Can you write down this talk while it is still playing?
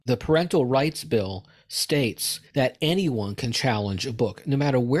The Parental Rights Bill states that anyone can challenge a book, no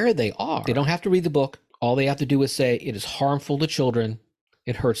matter where they are. They don't have to read the book. All they have to do is say it is harmful to children.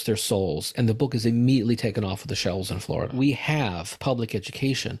 It hurts their souls. And the book is immediately taken off of the shelves in Florida. We have public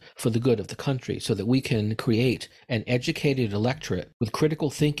education for the good of the country so that we can create an educated electorate with critical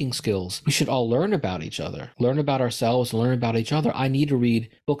thinking skills. We should all learn about each other, learn about ourselves, and learn about each other. I need to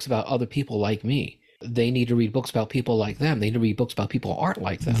read books about other people like me. They need to read books about people like them. They need to read books about people who aren't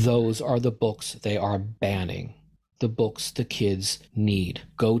like them. Those are the books they are banning. The books the kids need.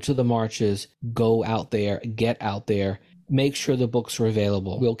 Go to the marches, go out there, get out there. Make sure the books are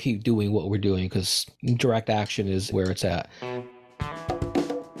available. We'll keep doing what we're doing because direct action is where it's at.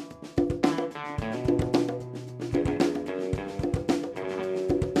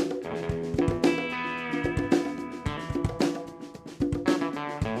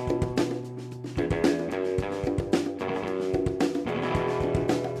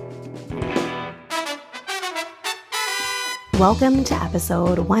 Welcome to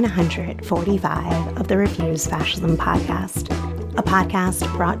episode 145 of the Refuse Fascism podcast, a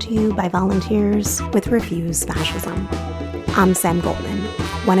podcast brought to you by volunteers with Refuse Fascism. I'm Sam Goldman,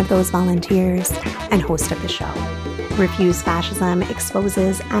 one of those volunteers and host of the show. Refuse Fascism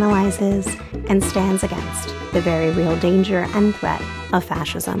exposes, analyzes, and stands against the very real danger and threat of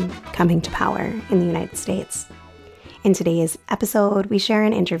fascism coming to power in the United States. In today's episode, we share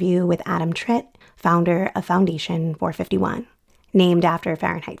an interview with Adam Tritt, founder of Foundation 451, named after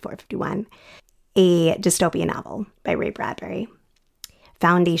Fahrenheit 451, a dystopian novel by Ray Bradbury.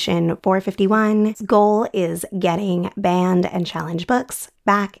 Foundation 451's goal is getting banned and challenged books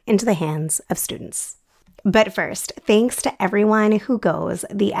back into the hands of students. But first, thanks to everyone who goes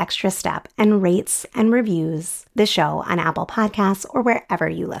the extra step and rates and reviews the show on Apple Podcasts or wherever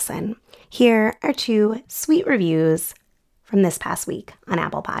you listen. Here are two sweet reviews from this past week on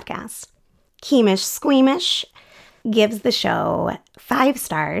Apple Podcasts. Keemish Squeamish gives the show 5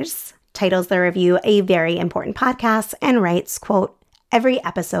 stars, titles the review a very important podcast, and writes, quote, "Every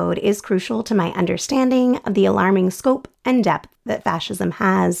episode is crucial to my understanding of the alarming scope and depth that fascism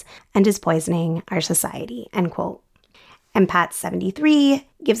has and is poisoning our society," end quote. And Pat73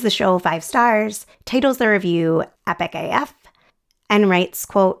 gives the show 5 stars, titles the review Epic AF, and writes,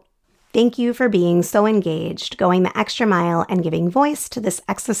 quote, "Thank you for being so engaged, going the extra mile, and giving voice to this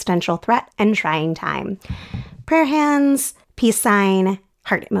existential threat and trying time. Prayer hands, peace sign,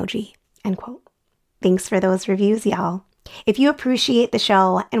 heart emoji," end quote. Thanks for those reviews, y'all. If you appreciate the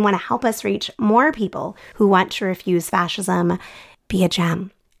show and want to help us reach more people who want to refuse fascism, be a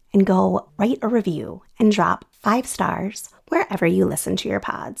gem and go write a review and drop 5 stars wherever you listen to your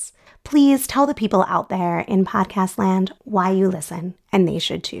pods. Please tell the people out there in podcast land why you listen, and they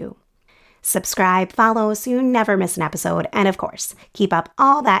should too. Subscribe, follow, so you never miss an episode, and of course, keep up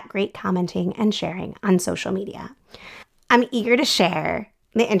all that great commenting and sharing on social media. I'm eager to share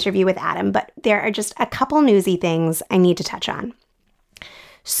the interview with Adam, but there are just a couple newsy things I need to touch on.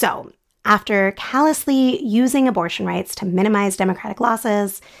 So, after callously using abortion rights to minimize Democratic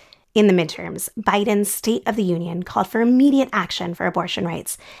losses in the midterms, Biden's State of the Union called for immediate action for abortion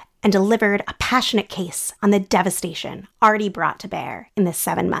rights and delivered a passionate case on the devastation already brought to bear in the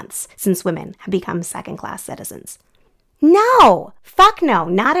 7 months since women have become second-class citizens. No! Fuck no,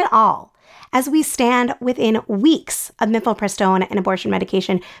 not at all. As we stand within weeks of mifepristone and abortion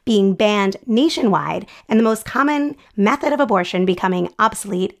medication being banned nationwide and the most common method of abortion becoming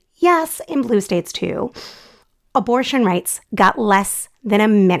obsolete, yes, in blue states too, abortion rights got less than a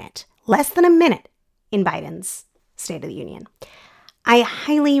minute in Biden's State of the Union. I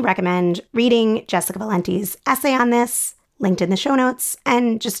highly recommend reading Jessica Valenti's essay on this, linked in the show notes,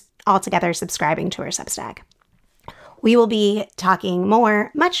 and just altogether subscribing to her Substack. We will be talking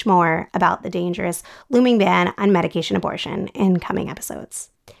much more about the dangerous looming ban on medication abortion in coming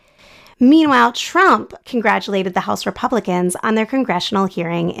episodes. Meanwhile, Trump congratulated the House Republicans on their congressional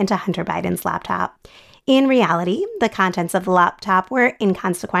hearing into Hunter Biden's laptop. In reality, the contents of the laptop were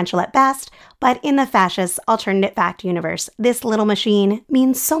inconsequential at best, but in the fascist alternate fact universe, this little machine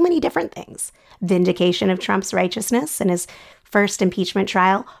means so many different things. Vindication of Trump's righteousness in his first impeachment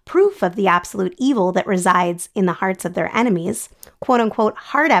trial, proof of the absolute evil that resides in the hearts of their enemies, quote-unquote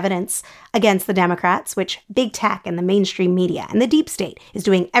hard evidence against the Democrats, which big tech and the mainstream media and the deep state is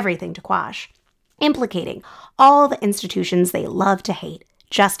doing everything to quash, implicating all the institutions they love to hate,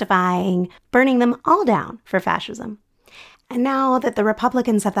 justifying burning them all down for fascism. And now that the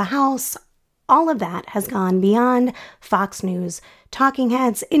Republicans have the House, all of that has gone beyond Fox News talking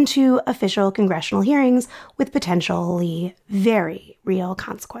heads into official congressional hearings with potentially very real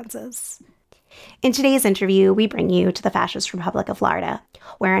consequences. In today's interview, we bring you to the Fascist Republic of Florida,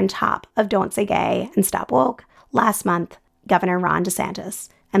 where on top of Don't Say Gay and Stop Woke, last month, Governor Ron DeSantis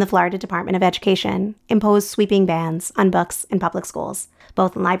and the Florida Department of Education imposed sweeping bans on books in public schools,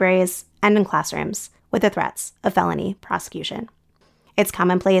 both in libraries and in classrooms, with the threats of felony prosecution. It's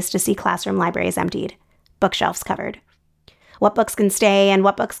commonplace to see classroom libraries emptied, bookshelves covered. What books can stay and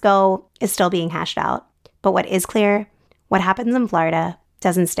what books go is still being hashed out. But what is clear, what happens in Florida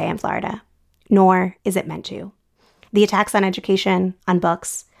doesn't stay in Florida, nor is it meant to. The attacks on education, on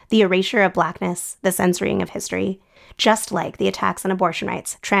books, the erasure of Blackness, the censoring of history, just like the attacks on abortion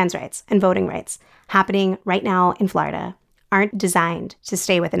rights, trans rights, and voting rights happening right now in Florida, aren't designed to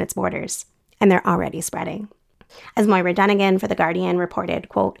stay within its borders, and they're already spreading. As Moira Dunnigan for The Guardian reported,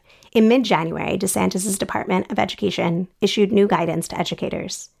 quote, in mid-January, DeSantis' Department of Education issued new guidance to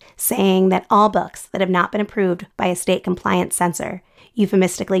educators, saying that all books that have not been approved by a state-compliant censor,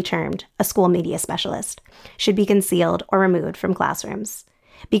 euphemistically termed a school media specialist, should be concealed or removed from classrooms,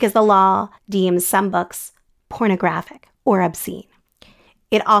 because the law deems some books pornographic or obscene.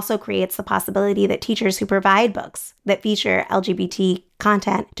 It also creates the possibility that teachers who provide books that feature LGBT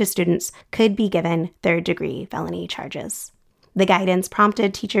content to students could be given third-degree felony charges. The guidance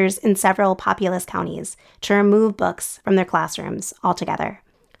prompted teachers in several populous counties to remove books from their classrooms altogether.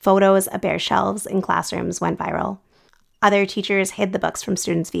 Photos of bare shelves in classrooms went viral. Other teachers hid the books from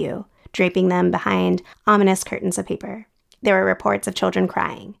students' view, draping them behind ominous curtains of paper. There were reports of children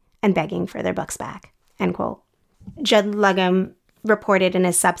crying and begging for their books back, end quote. Judd Lugum reported in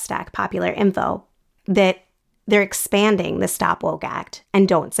his Substack, Popular Info, that they're expanding the Stop Woke Act and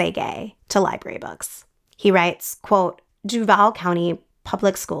Don't Say Gay to library books. He writes, quote, Duval County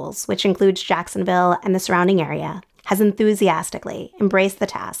Public Schools, which includes Jacksonville and the surrounding area, has enthusiastically embraced the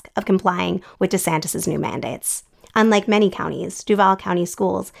task of complying with DeSantis' new mandates. Unlike many counties, Duval County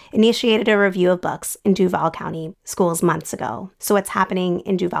Schools initiated a review of books in Duval County schools months ago. So what's happening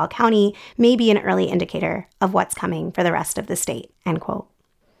in Duval County may be an early indicator of what's coming for the rest of the state, end quote.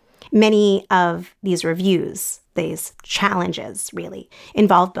 Many of these reviews, these challenges really,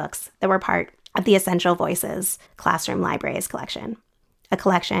 involve books that were part of the Essential Voices Classroom Libraries collection, a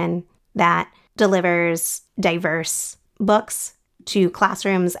collection that delivers diverse books to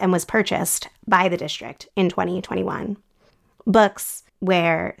classrooms and was purchased by the district in 2021. Books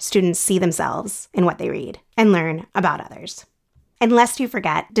where students see themselves in what they read and learn about others. And lest you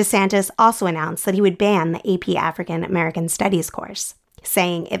forget, DeSantis also announced that he would ban the AP African American Studies course,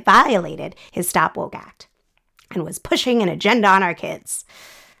 saying it violated his Stop Woke Act and was pushing an agenda on our kids.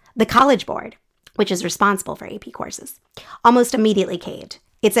 The College Board, which is responsible for AP courses, almost immediately caved.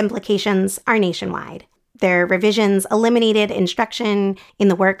 Its implications are nationwide. Their revisions eliminated instruction in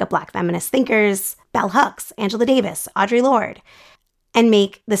the work of Black feminist thinkers, Bell Hooks, Angela Davis, Audre Lorde, and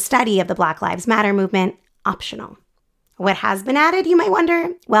make the study of the Black Lives Matter movement optional. What has been added, you might wonder?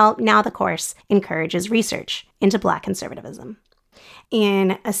 Well, now the course encourages research into Black conservatism.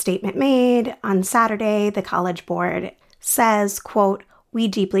 In a statement made on Saturday, the College Board says, quote, we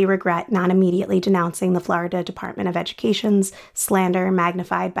deeply regret not immediately denouncing the Florida Department of Education's slander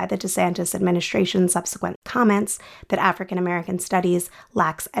magnified by the DeSantis administration's subsequent comments that African American studies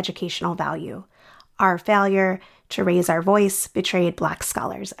lacks educational value. Our failure to raise our voice betrayed Black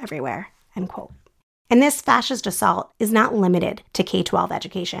scholars everywhere, end quote. And this fascist assault is not limited to K-12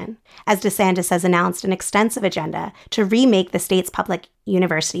 education, as DeSantis has announced an extensive agenda to remake the state's public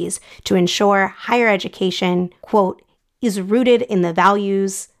universities to ensure higher education, quote, is rooted in the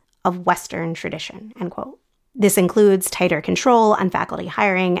values of Western tradition, end quote. This includes tighter control on faculty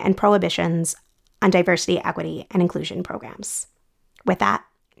hiring and prohibitions on diversity, equity, and inclusion programs. With that,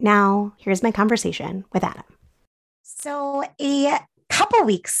 now here's my conversation with Adam. So a couple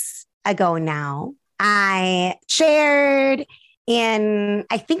weeks ago now, I shared in,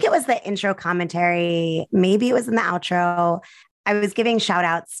 I think it was the intro commentary, maybe it was in the outro, I was giving shout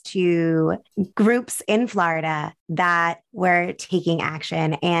outs to groups in Florida that were taking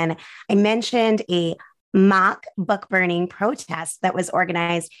action. And I mentioned a mock book burning protest that was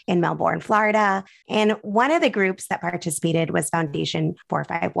organized in Melbourne, Florida. And one of the groups that participated was Foundation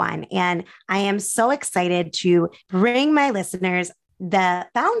 451. And I am so excited to bring my listeners the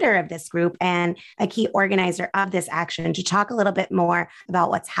founder of this group and a key organizer of this action to talk a little bit more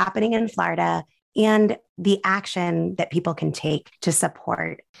about what's happening in Florida and the action that people can take to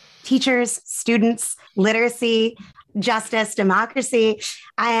support teachers, students, literacy, justice, democracy.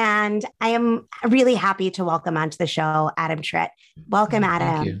 And I am really happy to welcome onto the show Adam Tritt. Welcome,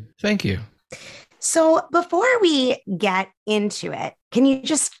 Adam. Thank you. So before we get into it, can you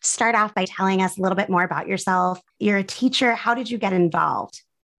just start off by telling us a little bit more about yourself? You're a teacher. How did you get involved?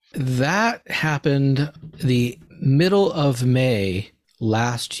 That happened the middle of May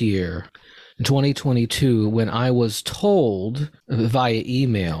last year, 2022, when I was told via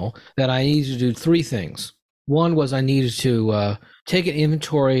email that I needed to do three things. One was I needed to take an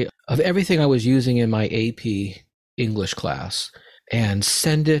inventory of everything I was using in my AP English class and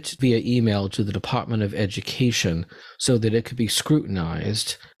send it via email to the Department of Education so that it could be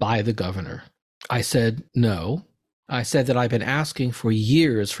scrutinized by the governor. I said no. I said that I've been asking for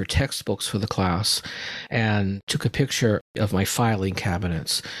years for textbooks for the class and took a picture of my filing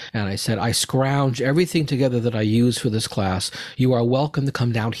cabinets. And I said, I scrounge everything together that I use for this class. You are welcome to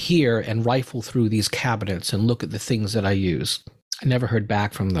come down here and rifle through these cabinets and look at the things that I use. I never heard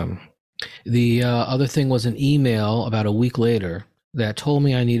back from them. The other thing was an email about a week later that told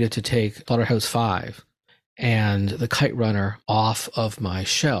me I needed to take Slaughterhouse-5 and The Kite Runner off of my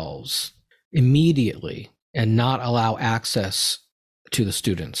shelves immediately and not allow access to the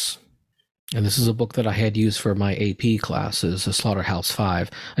students. And this is a book that I had used for my AP classes, the Slaughterhouse-5.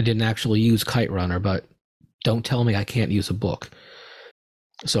 I didn't actually use Kite Runner, but don't tell me I can't use a book.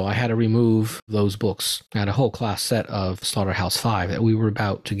 So I had to remove those books. I had a whole class set of Slaughterhouse-5 that we were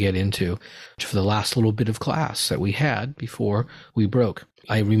about to get into for the last little bit of class that we had before we broke.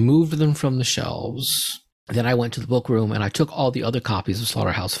 I removed them from the shelves. Then I went to the book room and I took all the other copies of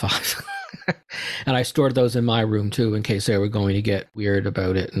Slaughterhouse-5. And I stored those in my room too in case they were going to get weird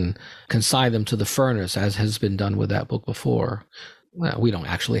about it, and consign them to the furnace as has been done with that book before. Well, we don't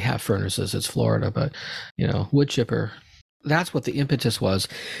actually have furnaces. It's Florida, but, wood chipper. That's what the impetus was.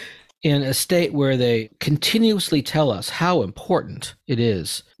 In a state where they continuously tell us how important it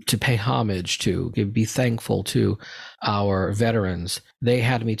is to pay homage to, be thankful to our veterans, they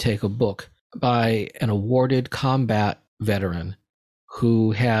had me take a book by an awarded combat veteran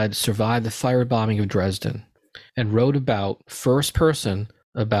who had survived the firebombing of Dresden and wrote about first person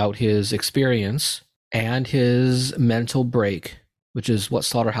about his experience and his mental break, which is what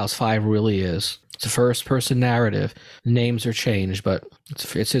Slaughterhouse-5 really is. It's a first person narrative. Names are changed, but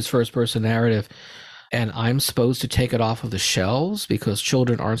it's his first person narrative. And I'm supposed to take it off of the shelves because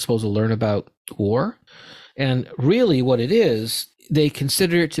children aren't supposed to learn about war. And really what it is, they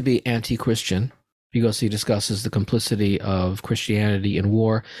consider it to be anti-Christian, because he discusses the complicity of Christianity in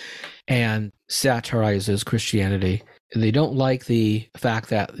war and satirizes Christianity. They don't like the fact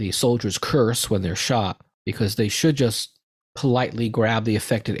that the soldiers curse when they're shot, because they should just politely grab the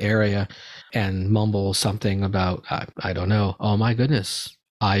affected area and mumble something about, I don't know, oh my goodness,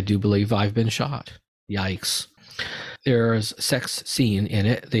 I do believe I've been shot. Yikes. There's a sex scene in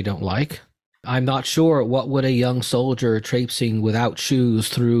it they don't like. I'm not sure what would a young soldier traipsing without shoes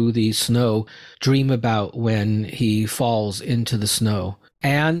through the snow dream about when he falls into the snow.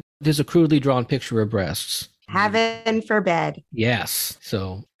 And there's a crudely drawn picture of breasts. Heaven forbid. Yes.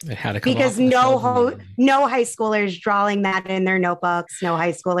 So it had to come because no high schoolers drawing that in their notebooks, no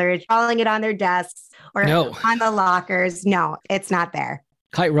high schoolers drawing it on their desks or on the lockers. No, it's not there.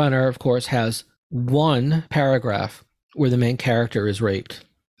 Kite Runner, of course, has one paragraph where the main character is raped.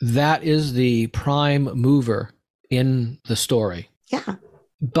 That is the prime mover in the story. Yeah.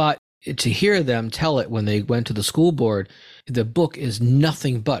 But to hear them tell it when they went to the school board, the book is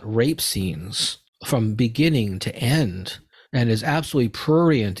nothing but rape scenes from beginning to end, and is absolutely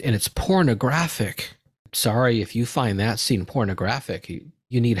prurient, and it's pornographic. Sorry if you find that scene pornographic.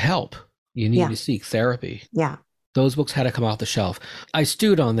 You need help. You need to seek therapy. Yeah. Those books had to come off the shelf. I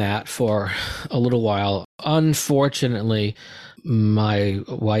stewed on that for a little while. Unfortunately, my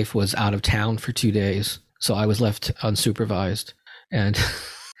wife was out of town for 2 days, so I was left unsupervised. And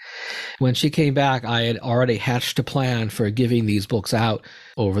when she came back, I had already hatched a plan for giving these books out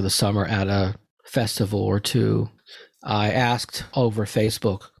over the summer at a festival or two. I asked over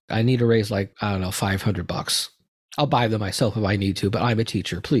Facebook, I need to raise $500. I'll buy them myself if I need to, but I'm a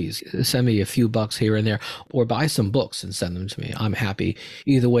teacher. Please send me a few bucks here and there, or buy some books and send them to me. I'm happy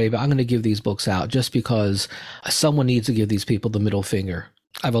either way, but I'm going to give these books out just because someone needs to give these people the middle finger.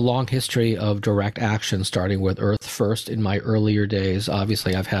 I have a long history of direct action, starting with Earth First in my earlier days.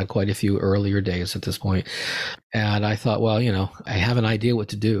 Obviously, I've had quite a few earlier days at this point. And I thought, well, I have an idea what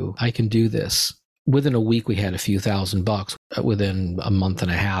to do. I can do this. Within a week, we had a few $1,000. Within a month and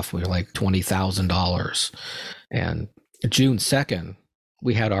a half, we were like $20,000. And June 2nd,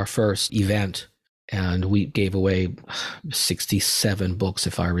 we had our first event, and we gave away 67 books,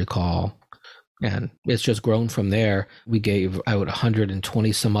 if I recall. And it's just grown from there. We gave out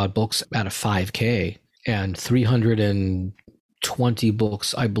 120 some odd books at a 5K, and 320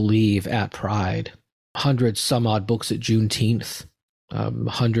 books, I believe, at Pride. 100 some odd books at Juneteenth.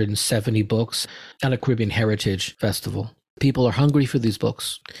 170 books at a Caribbean Heritage Festival. People are hungry for these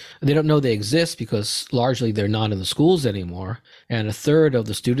books. They don't know they exist because largely they're not in the schools anymore. And a third of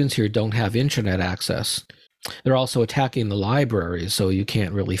the students here don't have internet access. They're also attacking the libraries, so you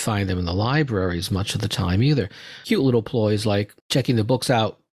can't really find them in the libraries much of the time either. Cute little ploys like checking the books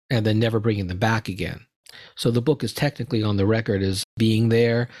out and then never bringing them back again. So the book is technically on the record as being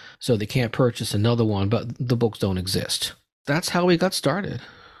there, so they can't purchase another one, but the books don't exist. That's how we got started.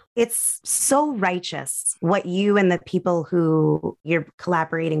 It's so righteous what you and the people who you're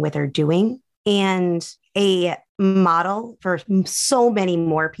collaborating with are doing, and a model for so many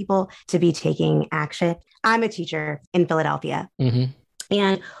more people to be taking action. I'm a teacher in Philadelphia. Mm-hmm.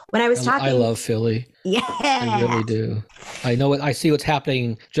 And when I was talking... I love Philly. Yeah. I really do. I know it. I see what's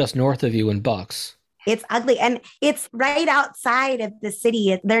happening just north of you in Bucks. It's ugly. And it's right outside of the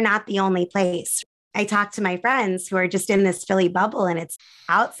city. They're not the only place. I talk to my friends who are just in this Philly bubble, and it's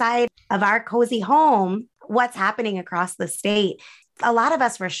outside of our cozy home, what's happening across the state. A lot of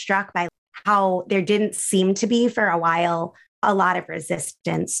us were struck by how there didn't seem to be for a while a lot of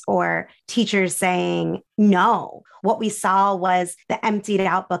resistance or teachers saying no. What we saw was the emptied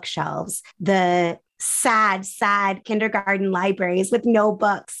out bookshelves, the sad kindergarten libraries with no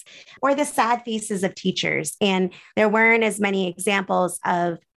books, or the sad faces of teachers. And there weren't as many examples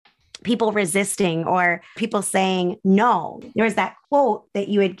of people resisting or people saying no. There was that quote that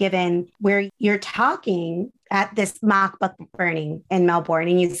you had given where you're talking at this mock book burning in Melbourne,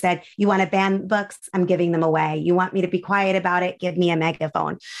 and you said, you want to ban books? I'm giving them away. You want me to be quiet about it? Give me a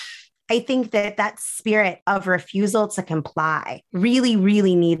megaphone. I think that spirit of refusal to comply really,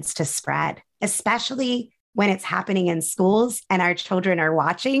 really needs to spread, especially when it's happening in schools and our children are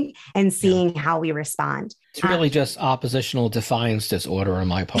watching and seeing how we respond. It's really just oppositional defiance disorder on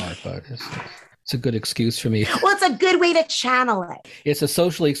my part, but it's a good excuse for me. Well, it's a good way to channel it. It's a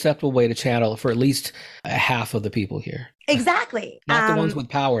socially acceptable way to channel it for at least half of the people here. Exactly. Not the ones with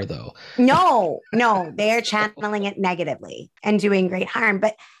power, though. No, they're channeling it negatively and doing great harm.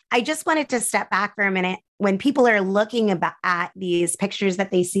 But I just wanted to step back for a minute. When people are looking at these pictures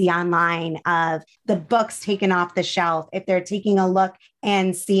that they see online of the books taken off the shelf, if they're taking a look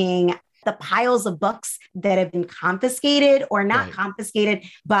and seeing the piles of books that have been confiscated or not confiscated,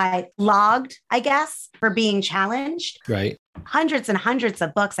 but logged, I guess, for being challenged. Right. Hundreds and hundreds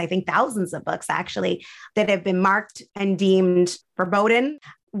of books, I think thousands of books actually, that have been marked and deemed verboten.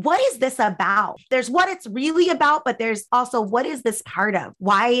 What is this about? There's what it's really about, but there's also what is this part of?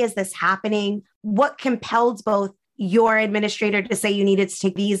 Why is this happening? What compelled both your administrator to say you needed to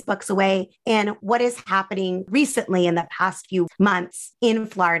take these books away, and what is happening recently in the past few months in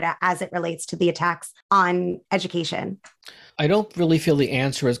Florida as it relates to the attacks on education? I don't really feel the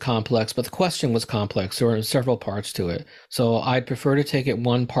answer is complex, but the question was complex. There were several parts to it. So I'd prefer to take it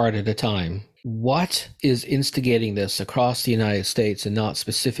one part at a time. What is instigating this across the United States and not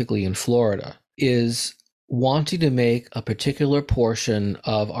specifically in Florida is wanting to make a particular portion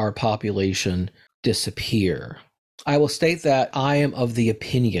of our population disappear. I will state that I am of the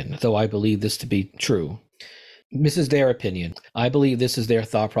opinion, though I believe this to be true. This is their opinion. I believe this is their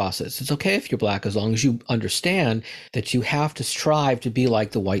thought process. It's okay if you're Black as long as you understand that you have to strive to be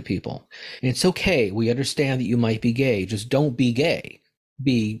like the white people. And it's okay. We understand that you might be gay. Just don't be gay.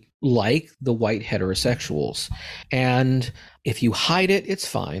 Be like the white heterosexuals. And if you hide it, it's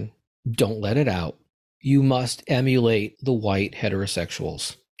fine. Don't let it out. You must emulate the white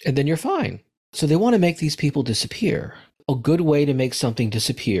heterosexuals. And then you're fine. So they want to make these people disappear. A good way to make something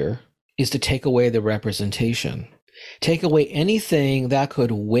disappear is to take away the representation. Take away anything that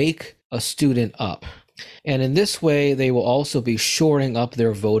could wake a student up. And in this way, they will also be shoring up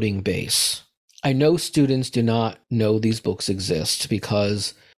their voting base. I know students do not know these books exist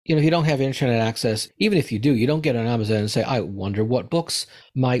because, if you don't have internet access, even if you do, you don't get on Amazon and say, I wonder what books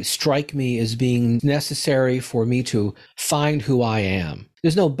might strike me as being necessary for me to find who I am.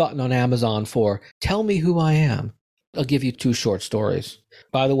 There's no button on Amazon for tell me who I am. I'll give you 2 short stories.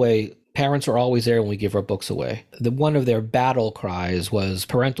 By the way, parents are always there when we give our books away. One of their battle cries was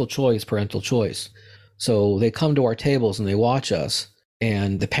parental choice, parental choice. So they come to our tables and they watch us,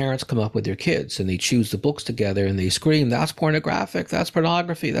 and the parents come up with their kids and they choose the books together and they scream, that's pornographic, that's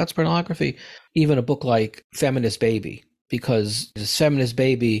pornography, that's pornography. Even a book like Feminist Baby, because this feminist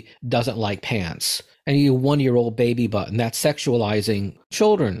baby doesn't like pants. And you 1-year-old baby button, that's sexualizing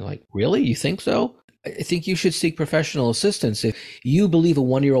children. Like, really? You think so? I think you should seek professional assistance. If you believe a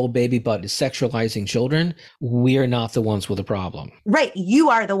 1-year-old baby butt is sexualizing children, we're not the ones with a problem. Right.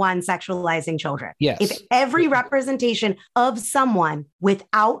 You are the one sexualizing children. Yes. If every representation of someone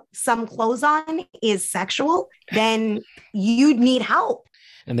without some clothes on is sexual, then you need help.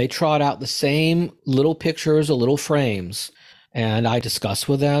 and they trot out the same little pictures or little frames. And I discussed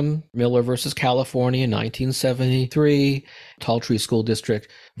with them Miller versus California in 1973, Tall Tree School District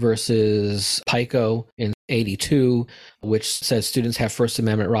versus Pico in 82, which says students have First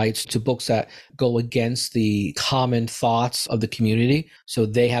Amendment rights to books that go against the common thoughts of the community. So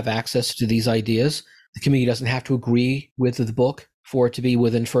they have access to these ideas. The community doesn't have to agree with the book for it to be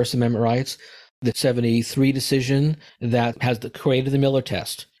within First Amendment rights. The 73 decision that has created the Miller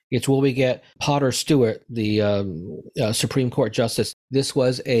test. It's where we get Potter Stewart, the Supreme Court Justice. This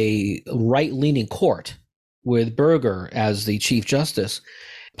was a right-leaning court with Berger as the Chief Justice.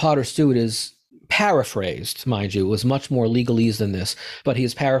 Potter Stewart is paraphrased, mind you. It was much more legalese than this, but he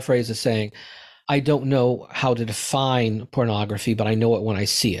is paraphrased as saying, I don't know how to define pornography, but I know it when I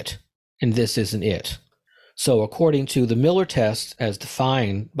see it, and this isn't it. So according to the Miller test as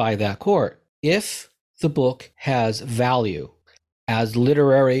defined by that court, if the book has value, as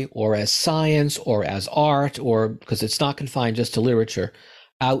literary or as science or as art, or because it's not confined just to literature,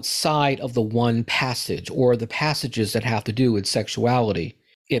 outside of the one passage or the passages that have to do with sexuality,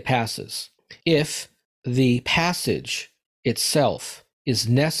 it passes. If the passage itself is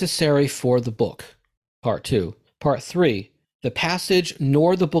necessary for the book, part 2. Part 3, the passage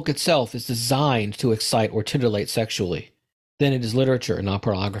nor the book itself is designed to excite or titillate sexually, then it is literature, not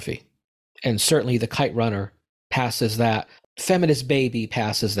pornography. And certainly The Kite Runner passes that. Feminist Baby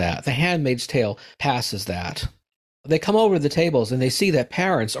passes that. The Handmaid's Tale passes that. They come over to the tables and they see that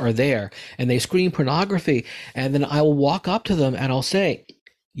parents are there and they scream pornography. And then I will walk up to them and I'll say,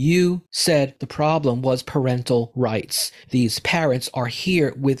 you said the problem was parental rights. These parents are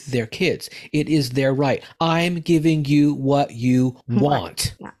here with their kids. It is their right. I'm giving you what you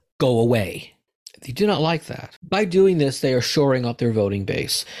want. Yeah. Go away. They do not like that. By doing this, they are shoring up their voting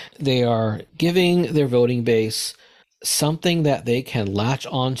base. They are giving their voting base something that they can latch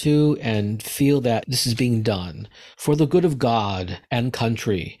onto and feel that this is being done for the good of God and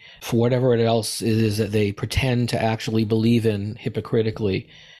country, for whatever else it is that they pretend to actually believe in hypocritically.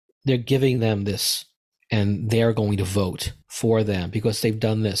 They're giving them this, and they're going to vote for them because they've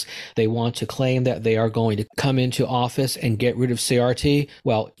done this. They want to claim that they are going to come into office and get rid of CRT.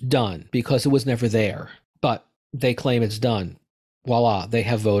 Well, done, because it was never there. But they claim it's done. Voila, they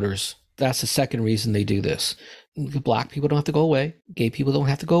have voters. That's the second reason they do this. Black people don't have to go away. Gay people don't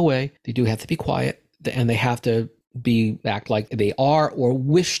have to go away. They do have to be quiet, and they have to act like they are or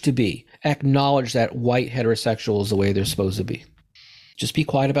wish to be. Acknowledge that white heterosexual is the way they're supposed to be. Just be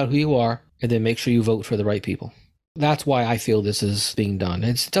quiet about who you are, and then make sure you vote for the right people. That's why I feel this is being done.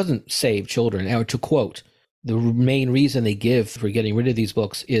 It doesn't save children. Or to quote, the main reason they give for getting rid of these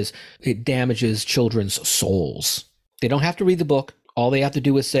books is it damages children's souls. They don't have to read the book. All they have to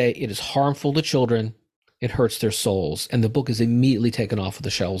do is say it is harmful to children. It hurts their souls. And the book is immediately taken off of the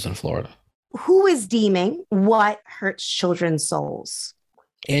shelves in Florida. Who is deeming what hurts children's souls?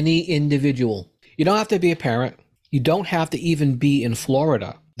 Any individual. You don't have to be a parent. You don't have to even be in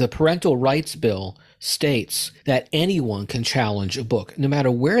Florida. The Parental Rights Bill states that anyone can challenge a book, no matter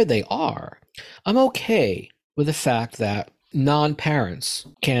where they are. I'm okay with the fact that non-parents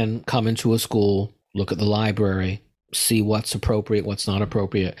can come into a school, look at the library, see what's appropriate, what's not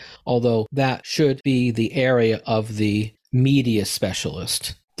appropriate, although that should be the area of the media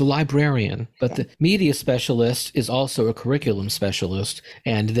specialist, the librarian. But the media specialist is also a curriculum specialist,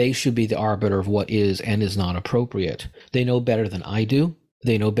 and they should be the arbiter of what is and is not appropriate. They know better than I do.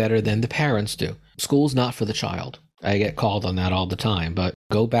 They know better than the parents do. School's not for the child. I get called on that all the time, but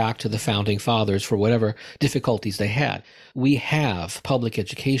go back to the founding fathers for whatever difficulties they had. We have public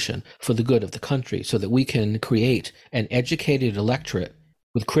education for the good of the country so that we can create an educated electorate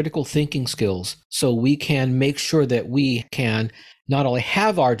with critical thinking skills so we can make sure that we can not only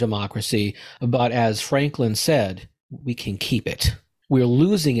have our democracy, but as Franklin said, we can keep it. We're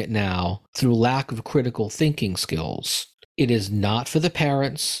losing it now through lack of critical thinking skills. It is not for the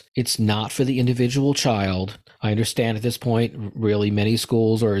parents. It's not for the individual child. I understand at this point, really many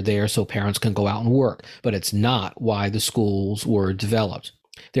schools are there so parents can go out and work, but it's not why the schools were developed.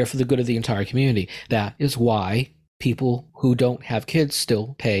 They're for the good of the entire community. That is why people who don't have kids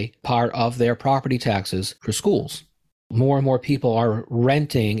still pay part of their property taxes for schools. More and more people are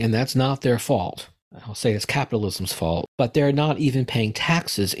renting, and that's not their fault. I'll say it's capitalism's fault, but they're not even paying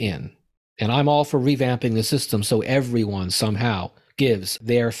taxes in. And I'm all for revamping the system so everyone somehow gives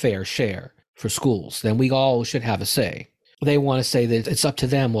their fair share for schools. Then we all should have a say. They want to say that it's up to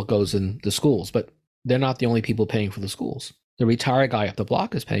them what goes in the schools, but they're not the only people paying for the schools. The retired guy up the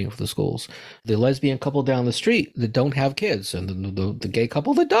block is paying for the schools. The lesbian couple down the street that don't have kids, and the gay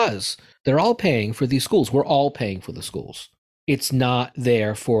couple that does, they're all paying for these schools. We're all paying for the schools. It's not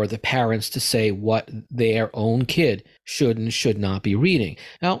there for the parents to say what their own kid should and should not be reading.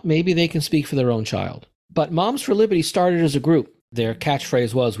 Now, maybe they can speak for their own child. But Moms for Liberty started as a group. Their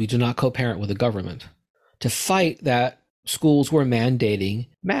catchphrase was, "We do not co-parent with the government," to fight that schools were mandating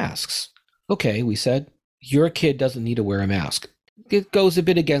masks. Okay, we said, your kid doesn't need to wear a mask. It goes a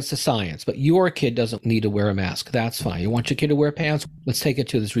bit against the science, but your kid doesn't need to wear a mask. That's fine. You want your kid to wear pants? Let's take it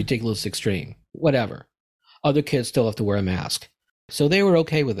to this ridiculous extreme. Whatever. Other kids still have to wear a mask. So they were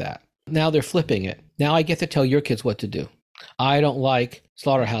okay with that. Now they're flipping it. Now I get to tell your kids what to do. I don't like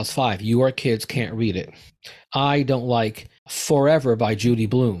Slaughterhouse-Five. Your kids can't read it. I don't like Forever by Judy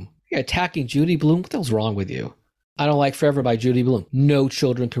Blume. You're attacking Judy Blume? What the hell's wrong with you? I don't like Forever by Judy Blume. No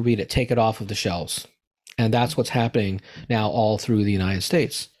children can read it. Take it off of the shelves. And that's what's happening now all through the United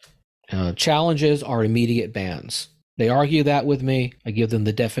States. Challenges are immediate bans. They argue that with me. I give them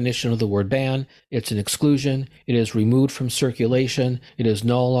the definition of the word ban. It's an exclusion. It is removed from circulation. It is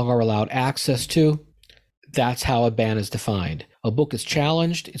no longer allowed access to. That's how a ban is defined. A book is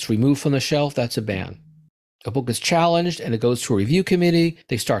challenged. It's removed from the shelf. That's a ban. A book is challenged and it goes to a review committee.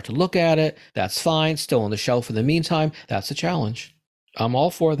 They start to look at it. That's fine. Still on the shelf in the meantime. That's a challenge. I'm all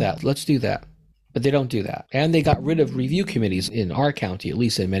for that. Let's do that. But they don't do that. And they got rid of review committees in our county, at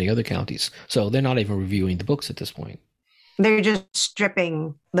least in many other counties. So they're not even reviewing the books at this point. They're just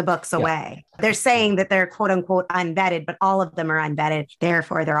stripping the books away. They're saying that they're quote unquote unvetted, but all of them are unvetted.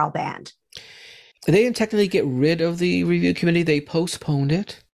 Therefore, they're all banned. They didn't technically get rid of the review committee. They postponed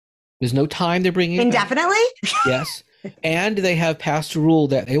it. There's no time they're bringing it indefinitely? Yes. And they have passed a rule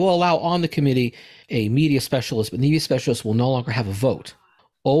that they will allow on the committee a media specialist, but the media specialist will no longer have a vote.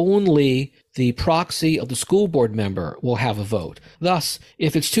 Only the proxy of the school board member will have a vote. Thus,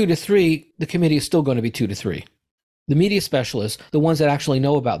 if it's 2-3, the committee is still going to be 2-3. The media specialists, the ones that actually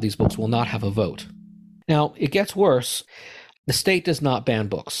know about these books, will not have a vote. Now, it gets worse. The state does not ban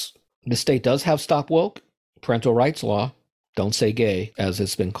books. The state does have Stop Woke, parental rights law, don't say gay, as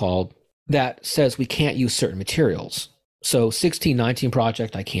it's been called, that says we can't use certain materials. So 1619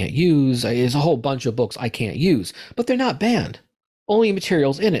 Project I can't use. There's a whole bunch of books I can't use, but they're not banned. Only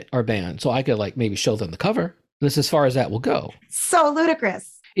materials in it are banned. So I could maybe show them the cover. That's as far as that will go. So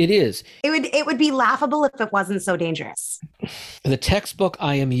ludicrous. It is. It would be laughable if it wasn't so dangerous. The textbook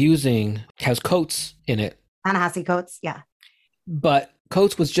I am using has Coates in it. Ta-Nehisi Coates, yeah. But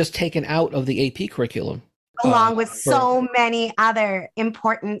Coates was just taken out of the AP curriculum. Along with so many other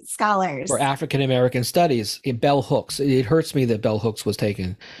important scholars. For African American studies, Bell Hooks. It hurts me that Bell Hooks was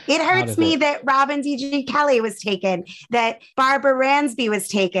taken. It hurts me that Robin D.G. Kelley was taken, that Barbara Ransby was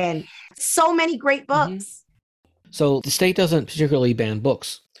taken. So many great books. Mm-hmm. So the state doesn't particularly ban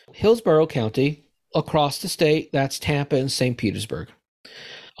books. Hillsborough County, across the state, that's Tampa and St. Petersburg.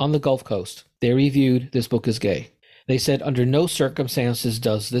 On the Gulf Coast, they reviewed this book as gay. They said under no circumstances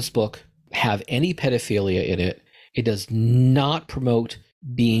does this book have any pedophilia in it. It does not promote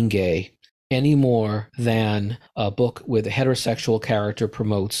being gay any more than a book with a heterosexual character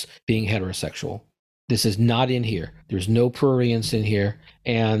promotes being heterosexual. This is not in here. There's no prurience in here.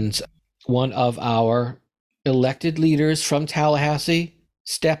 And one of our elected leaders from Tallahassee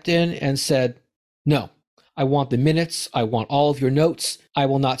stepped in and said, no, I want the minutes. I want all of your notes. I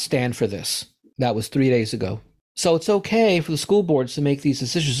will not stand for this. That was 3 days ago. So it's okay for the school boards to make these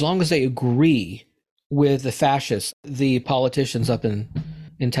decisions as long as they agree with the fascists, the politicians up in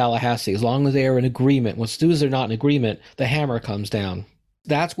Tallahassee, as long as they are in agreement. As soon as they're not in agreement, the hammer comes down.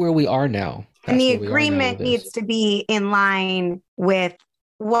 That's where we are now. And the agreement needs to be in line with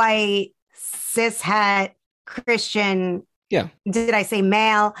white, cishet, Christian, did I say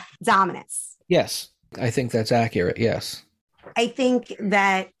male dominance? Yes, I think that's accurate, yes. I think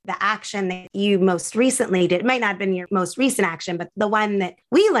that the action that you most recently did, it might not have been your most recent action, but the one that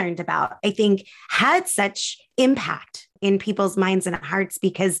we learned about, I think had such impact in people's minds and hearts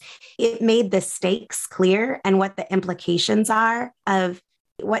because it made the stakes clear and what the implications are of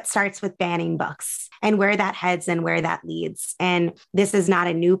what starts with banning books and where that heads and where that leads. And this is not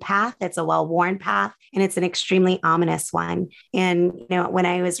a new path. It's a well-worn path, and it's an extremely ominous one. And, when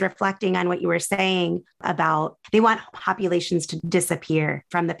I was reflecting on what you were saying about they want populations to disappear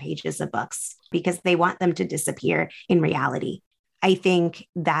from the pages of books because they want them to disappear in reality. I think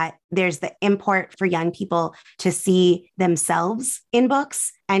that there's the import for young people to see themselves in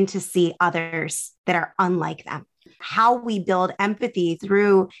books and to see others that are unlike them. how we build empathy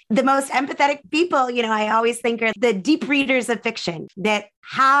through the most empathetic people. I always think are the deep readers of fiction that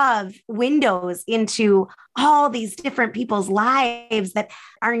have windows into all these different people's lives that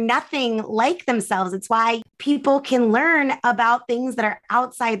are nothing like themselves. It's why people can learn about things that are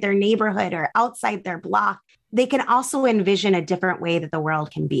outside their neighborhood or outside their block. They can also envision a different way that the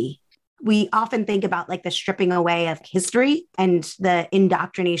world can be. We often think about like the stripping away of history and the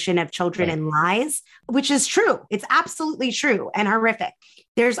indoctrination of children in lies, which is true. It's absolutely true and horrific.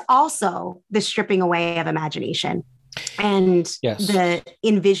 There's also the stripping away of imagination and the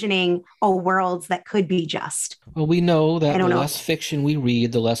envisioning worlds that could be just. Well, we know that the less fiction we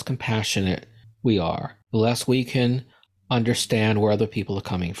read, the less compassionate we are, the less we can understand where other people are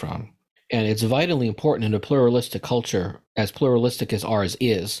coming from. And it's vitally important in a pluralistic culture, as pluralistic as ours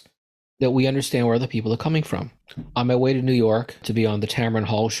is, that we understand where other people are coming from. On my way to New York to be on the Tamron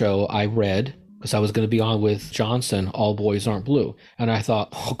Hall show, I read, because I was going to be on with Johnson, All Boys Aren't Blue. And I thought,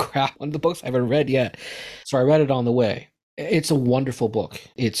 oh crap, one of the books I haven't read yet. So I read it on the way. It's a wonderful book.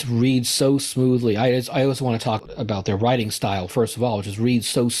 It reads so smoothly. I also want to talk about their writing style, first of all, which is reads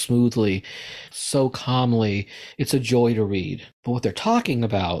so smoothly, so calmly. It's a joy to read. But what they're talking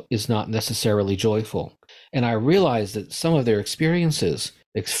about is not necessarily joyful. And I realized that some of their experiences,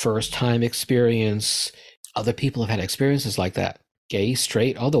 first-time experience, other people have had experiences like that. Gay,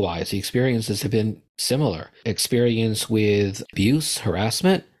 straight, otherwise, the experiences have been similar. Experience with abuse,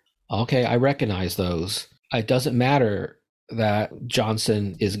 harassment. Okay, I recognize those. It doesn't matter that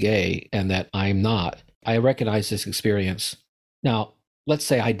Johnson is gay and that I'm not. I recognize this experience. Now, let's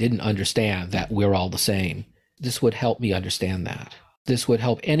say I didn't understand that we're all the same. This would help me understand that. This would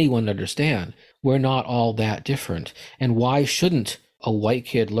help anyone understand we're not all that different. And why shouldn't a white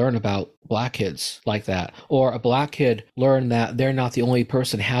kid learn about black kids like that? Or a black kid learn that they're not the only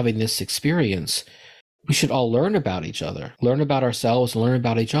person having this experience? We should all learn about each other, learn about ourselves, learn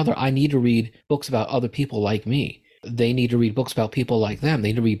about each other. I need to read books about other people like me. They need to read books about people like them. They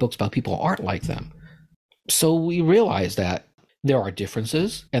need to read books about people who aren't like them. So we realize that there are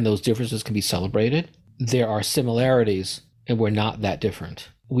differences, and those differences can be celebrated. There are similarities, and we're not that different.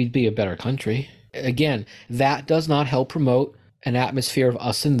 We'd be a better country. Again, that does not help promote an atmosphere of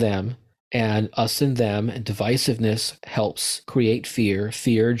us and them, and divisiveness helps create fear.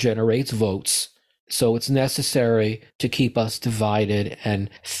 Fear generates votes. So it's necessary to keep us divided and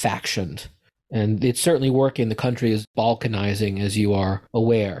factioned. And it's certainly working. The country is balkanizing, as you are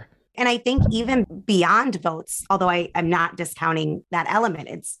aware. And I think even beyond votes, although I'm not discounting that element,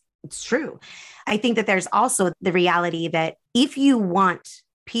 it's true. I think that there's also the reality that if you want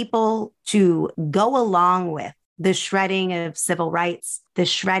people to go along with the shredding of civil rights, the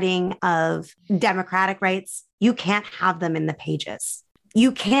shredding of democratic rights, you can't have them in the pages.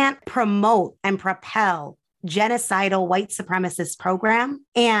 You can't promote and propel genocidal white supremacist program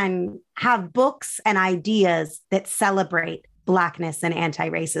and have books and ideas that celebrate Blackness and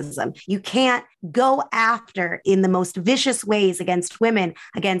anti-racism. You can't go after in the most vicious ways against women,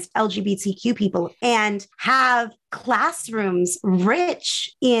 against LGBTQ people, and have classrooms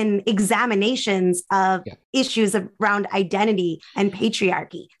rich in examinations of issues around identity and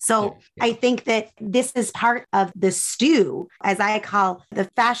patriarchy. So I think that this is part of the stew, as I call the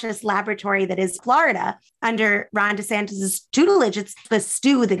fascist laboratory that is Florida under Ron DeSantis' tutelage. It's the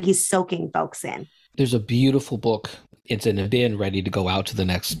stew that he's soaking folks in. There's a beautiful book. It's in a bin ready to go out to the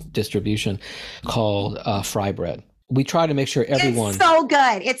next distribution called Fry Bread. We try to make sure everyone... It's so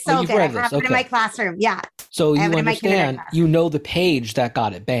good. It's so good. I have it in my classroom. Yeah. So you understand, you know the page that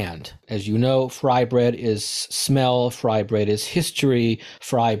got it banned. As you know, fry bread is smell, fry bread is history,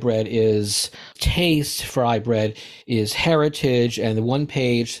 fry bread is taste, fry bread is heritage, and the one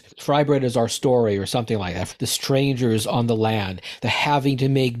page, fry bread is our story or something like that. The strangers on the land, the having to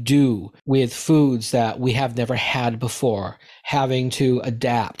make do with foods that we have never had before, having to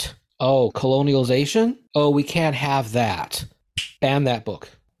adapt. Oh, colonialization? Oh, we can't have that. Ban that book.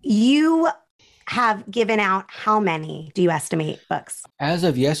 You have given out how many, do you estimate, books? As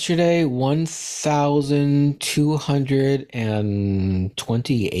of yesterday,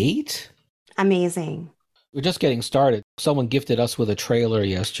 1,228. Amazing. We're just getting started. Someone gifted us with a trailer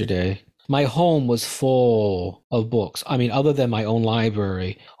yesterday. My home was full of books. I mean, other than my own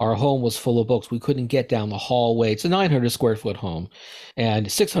library, our home was full of books. We couldn't get down the hallway. It's a 900 square foot home, and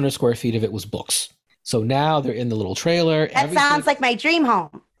 600 square feet of it was books. So now they're in the little trailer. That sounds like my dream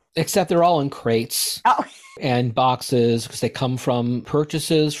home. Except they're all in crates Oh, and boxes because they come from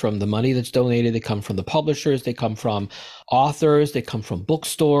purchases, from the money that's donated. They come from the publishers. They come from authors. They come from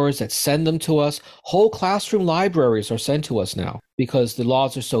bookstores that send them to us. Whole classroom libraries are sent to us now because the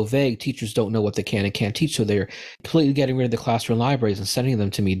laws are so vague. Teachers don't know what they can and can't teach. So they're completely getting rid of the classroom libraries and sending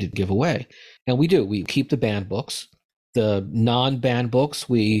them to me to give away. And we do. We keep the banned books. The non-banned books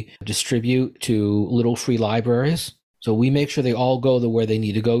we distribute to little free libraries. So we make sure they all go to where they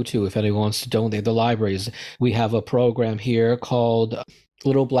need to go to if anyone wants to donate. The libraries, we have a program here called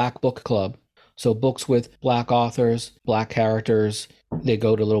Little Black Book Club. So books with Black authors, Black characters, they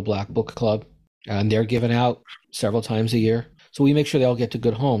go to Little Black Book Club, and they're given out several times a year. So we make sure they all get to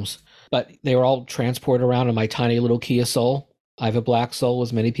good homes. But they were all transported around in my tiny little Kia Soul. I have a black soul,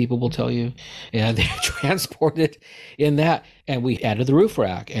 as many people will tell you, and they're transported in that. And we added the roof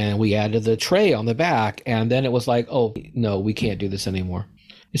rack, and we added the tray on the back, and then it was like, oh, no, we can't do this anymore.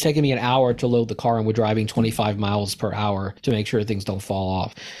 It's taking me an hour to load the car, and we're driving 25 miles per hour to make sure things don't fall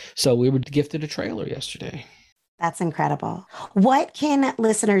off. So we were gifted a trailer yesterday. that's incredible. What can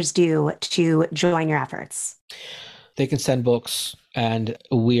listeners do to join your efforts? They can send books, and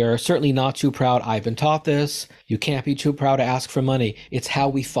we are certainly not too proud. I've been taught this. You can't be too proud to ask for money. It's how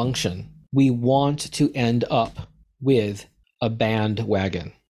we function. We want to end up with a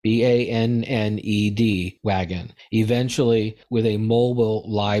bandwagon, BANNED wagon, eventually with a mobile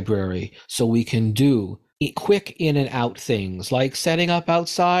library so we can do quick in and out things like setting up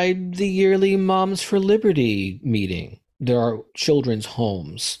outside the yearly Moms for Liberty meeting. There are children's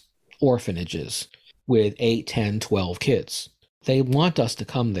homes, orphanages with 8, 10, 12 kids. They want us to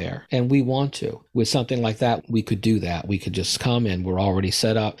come there, and we want to. With something like that, we could do that. We could just come and we're already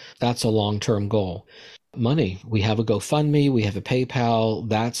set up. That's a long-term goal. Money. We have a GoFundMe. We have a PayPal.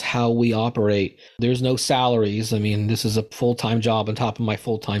 That's how we operate. There's no salaries. I mean, this is a full-time job on top of my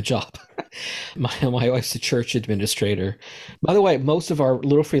full-time job. My wife's a church administrator. By the way, most of our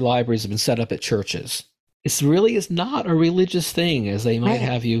Little Free Libraries have been set up at churches. It really is not a religious thing, as they might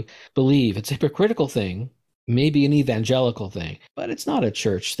have you believe. It's a hypocritical thing, maybe an evangelical thing, but it's not a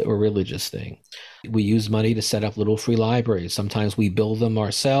church or religious thing. We use money to set up little free libraries. Sometimes we build them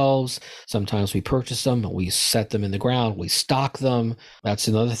ourselves. Sometimes we purchase them. We set them in the ground. We stock them. That's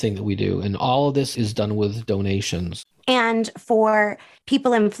another thing that we do. And all of this is done with donations. And for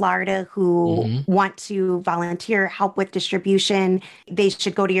people in Florida who want to volunteer, help with distribution, they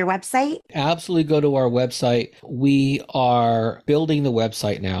should go to your website? Absolutely go to our website. We are building the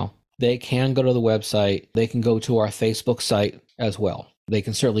website now. They can go to the website. They can go to our Facebook site as well. They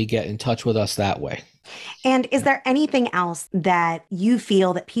can certainly get in touch with us that way. And is there anything else that you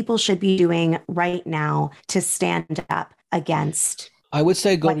feel that people should be doing right now to stand up against? I would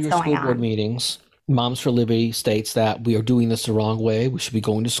say go to what's your going school board on? meetings. Moms for Liberty states that we are doing this the wrong way. We should be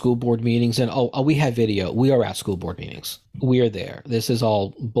going to school board meetings. And we have video. We are at school board meetings. We are there. This is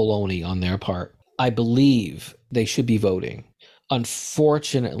all baloney on their part. I believe they should be voting.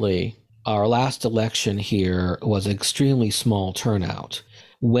 Unfortunately, our last election here was an extremely small turnout.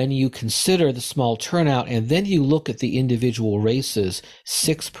 When you consider the small turnout and then you look at the individual races,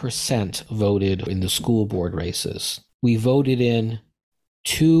 6% voted in the school board races. We voted in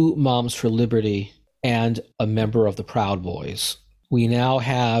 2 Moms for Liberty and a member of the Proud Boys. We now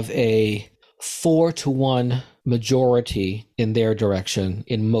have a 4-1 majority in their direction,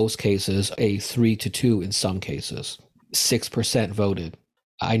 in most cases, a 3-2 in some cases. 6% voted.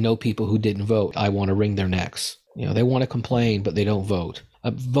 I know people who didn't vote. I want to wring their necks. They want to complain, but they don't vote.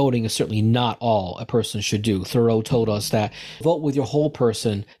 Voting is certainly not all a person should do. Thoreau told us that vote with your whole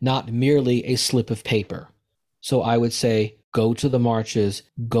person, not merely a slip of paper. So I would say go to the marches,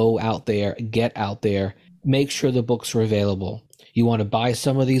 go out there, get out there, make sure the books are available. You want to buy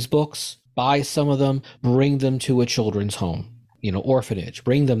some of these books? Buy some of them, bring them to a children's home, orphanage,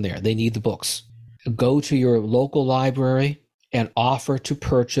 bring them there. They need the books. Go to your local library and offer to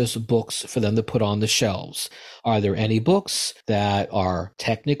purchase books for them to put on the shelves. Are there any books that are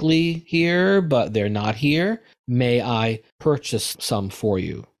technically here, but they're not here? May I purchase some for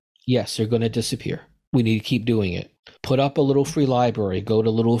you? Yes, they're going to disappear. We need to keep doing it. Put up a little free library. Go to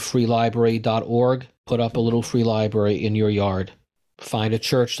littlefreelibrary.org. Put up a little free library in your yard. Find a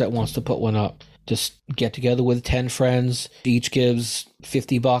church that wants to put one up. Just get together with 10 friends. Each gives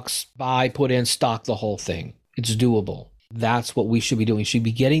 $50. Buy, put in, stock the whole thing. It's doable. That's what we should be doing. We should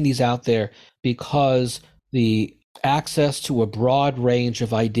be getting these out there because the access to a broad range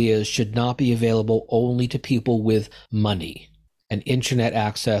of ideas should not be available only to people with money and internet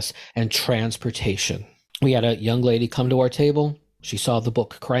access and transportation. We had a young lady come to our table. She saw the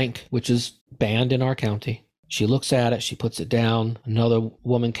book Crank, which is banned in our county. She looks at it, she puts it down. Another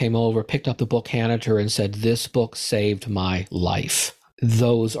woman came over, picked up the book, handed her, and said, "This book saved my life."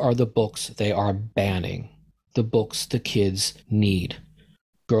 Those are the books they are banning, the books the kids need.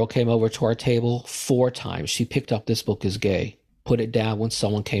 Girl came over to our table 4 times. She picked up "This Book is Gay," put it down when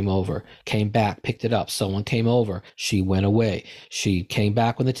someone came over, came back, picked it up. Someone came over. She went away. She came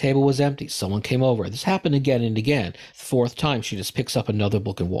back when the table was empty. Someone came over. This happened again and again. 4th time, she just picks up another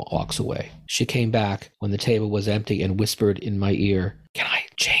book and walks away. She came back when the table was empty and whispered in my ear, "Can I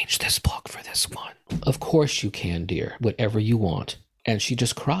change this book for this one?" "Of course you can, dear. Whatever you want." And she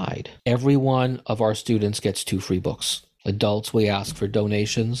just cried. Every one of our students gets 2 free books. Adults, we ask for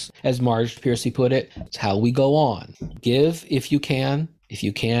donations. As Marge Piercy put it, it's how we go on. Give if you can. If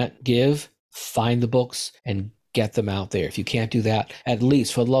you can't give, find the books and get them out there. If you can't do that, at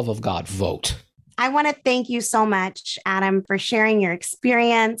least for the love of God, vote. I want to thank you so much, Adam, for sharing your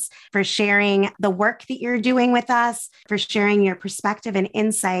experience, for sharing the work that you're doing with us, for sharing your perspective and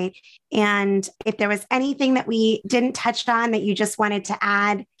insight. And if there was anything that we didn't touch on that you just wanted to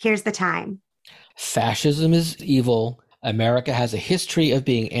add, here's the time. Fascism is evil. America has a history of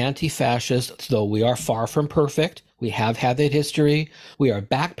being anti-fascist, though we are far from perfect. We have had that history. We are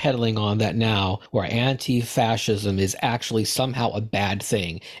backpedaling on that now, where anti-fascism is actually somehow a bad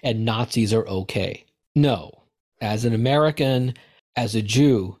thing and Nazis are okay. No. As an American, as a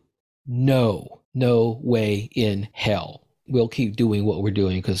Jew, no way in hell. We'll keep doing what we're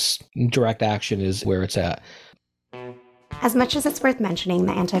doing because direct action is where it's at. As much as it's worth mentioning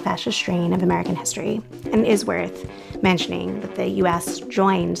the anti-fascist strain of American history, and is worth mentioning that the U.S.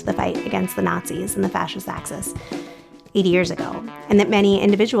 joined the fight against the Nazis and the fascist Axis 80 years ago, and that many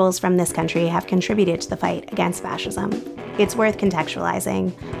individuals from this country have contributed to the fight against fascism, it's worth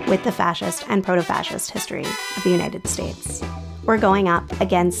contextualizing with the fascist and proto-fascist history of the United States. We're going up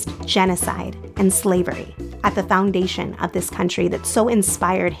against genocide and slavery at the foundation of this country that so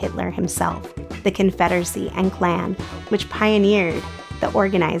inspired Hitler himself, the Confederacy and Klan, which pioneered the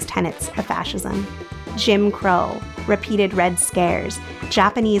organized tenets of fascism. Jim Crow, repeated Red Scares,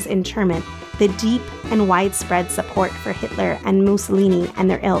 Japanese internment, the deep and widespread support for Hitler and Mussolini and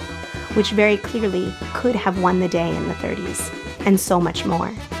their ilk, which very clearly could have won the day in the 30s, and so much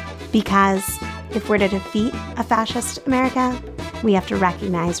more. Because if we're to defeat a fascist America, we have to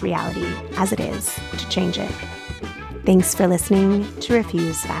recognize reality as it is to change it. Thanks for listening to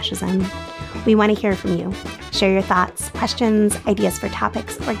Refuse Fascism. We want to hear from you. Share your thoughts, questions, ideas for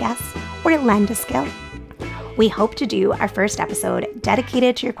topics or guests, or lend a skill. We hope to do our first episode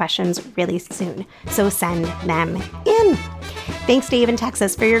dedicated to your questions really soon, so send them in. Thanks, Dave in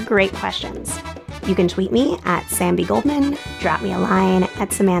Texas, for your great questions. You can tweet me at Sam B. Goldman, drop me a line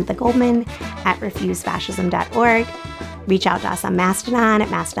at Samantha Goldman at refusefascism.org. Reach out to us on Mastodon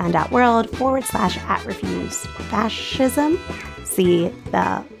at mastodon.world/@refusefascism. See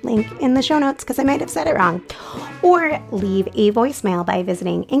the link in the show notes because I might have said it wrong. Or leave a voicemail by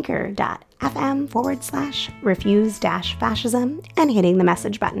visiting anchor.fm/refuse-fascism and hitting the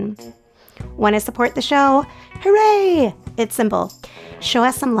message button. Want to support the show? Hooray! It's simple. Show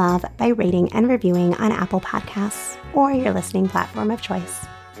us some love by rating and reviewing on Apple Podcasts or your listening platform of choice.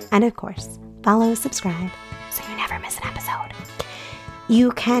 And of course, follow, subscribe, so you never miss an episode.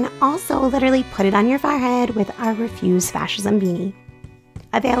 You can also literally put it on your forehead with our Refuse Fascism beanie.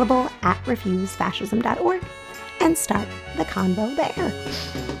 Available at refusefascism.org and start the convo there.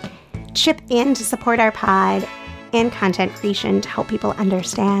 Chip in to support our pod and content creation to help people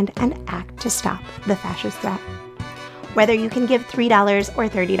understand and act to stop the fascist threat. Whether you can give $3 or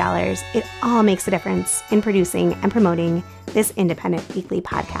 $30, it all makes a difference in producing and promoting this independent weekly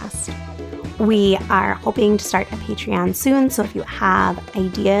podcast. We are hoping to start a Patreon soon, so if you have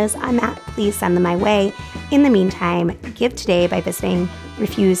ideas on that, please send them my way. In the meantime, give today by visiting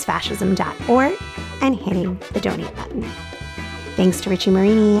refusefascism.org and hitting the donate button. Thanks to Richie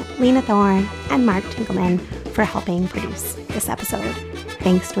Marini, Lena Thorne, and Mark Tinkelman for helping produce this episode.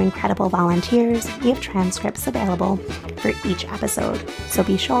 Thanks to incredible volunteers, we have transcripts available for each episode, so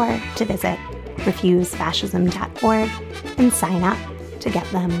be sure to visit refusefascism.org and sign up to get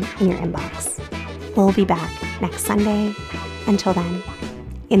them in your inbox. We'll be back next Sunday. Until then,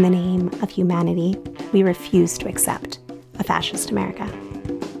 in the name of humanity, we refuse to accept a fascist America.